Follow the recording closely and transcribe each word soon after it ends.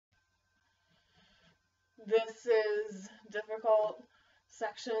This is difficult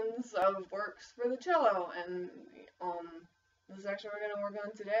sections of works for the cello, and the section we're going to work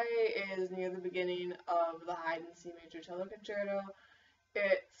on today is near the beginning of the Haydn C major cello concerto.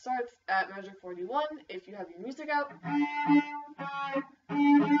 It starts at measure 41 if you have your music out.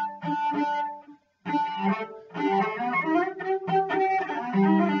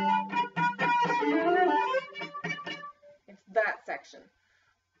 It's that section.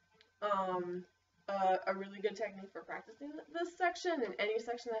 A really good technique for practicing this section, and any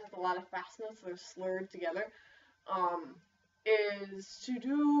section that has a lot of fast notes that are slurred together, is to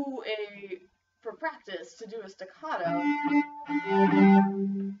do for practice, to do a staccato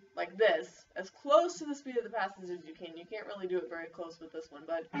like this, as close to the speed of the passage as you can. You can't really do it very close with this one,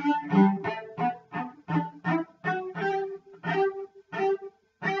 but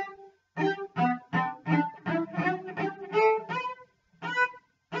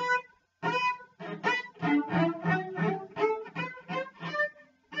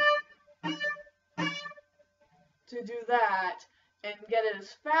to do that and get it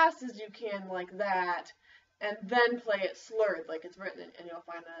as fast as you can like that, and then play it slurred like it's written, and you'll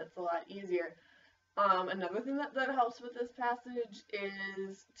find that it's a lot easier. Another thing that helps with this passage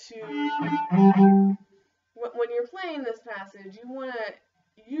is when you're playing this passage, you want to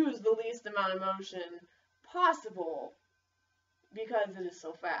use the least amount of motion possible because it is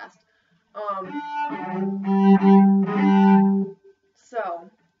so fast. So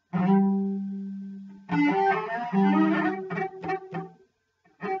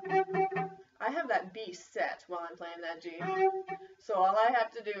I have that B set while I'm playing that G. So all I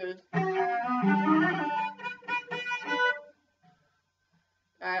have to do is I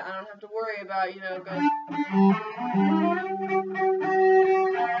don't have to worry about, going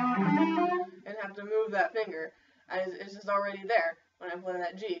and have to move that finger. It's just already there when I play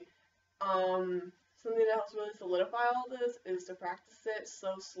that G. Something that helps really solidify all this is to practice it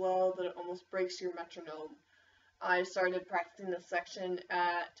so slow that it almost breaks your metronome. I started practicing this section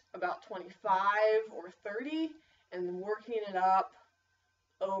at about 25 or 30 and working it up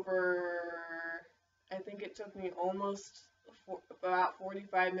over, I think it took me almost about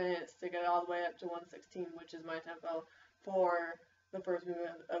 45 minutes to get all the way up to 116, which is my tempo for the first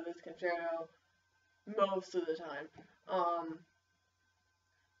movement of this concerto most of the time.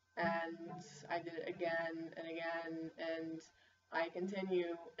 And I did it again and again, and I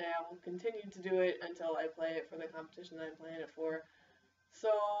continue, and I will continue to do it until I play it for the competition that I'm playing it for. So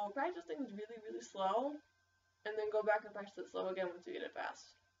practice things really, really slow, and then go back and practice it slow again once you get it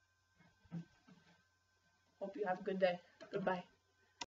fast. Hope you have a good day. Goodbye.